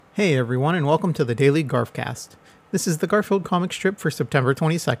Hey everyone, and welcome to the Daily Garfcast. This is the Garfield comic strip for September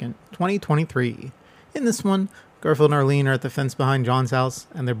 22nd, 2023. In this one, Garfield and Arlene are at the fence behind John's house,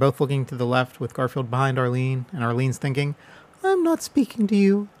 and they're both looking to the left with Garfield behind Arlene, and Arlene's thinking, "I'm not speaking to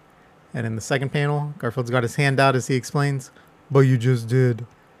you." And in the second panel, Garfield's got his hand out as he explains, "But you just did."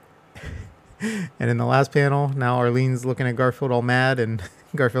 And in the last panel, now Arlene's looking at Garfield all mad, and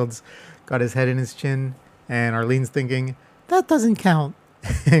Garfield's got his head in his chin, and Arlene's thinking, "That doesn't count."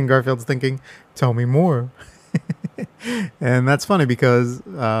 And Garfield's thinking, "Tell me more." And that's funny because,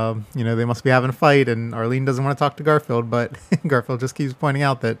 they must be having a fight and Arlene doesn't want to talk to Garfield, but Garfield just keeps pointing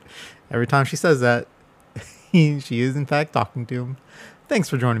out that every time she says that, she is in fact talking to him. Thanks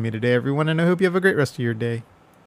for joining me today, everyone, and I hope you have a great rest of your day.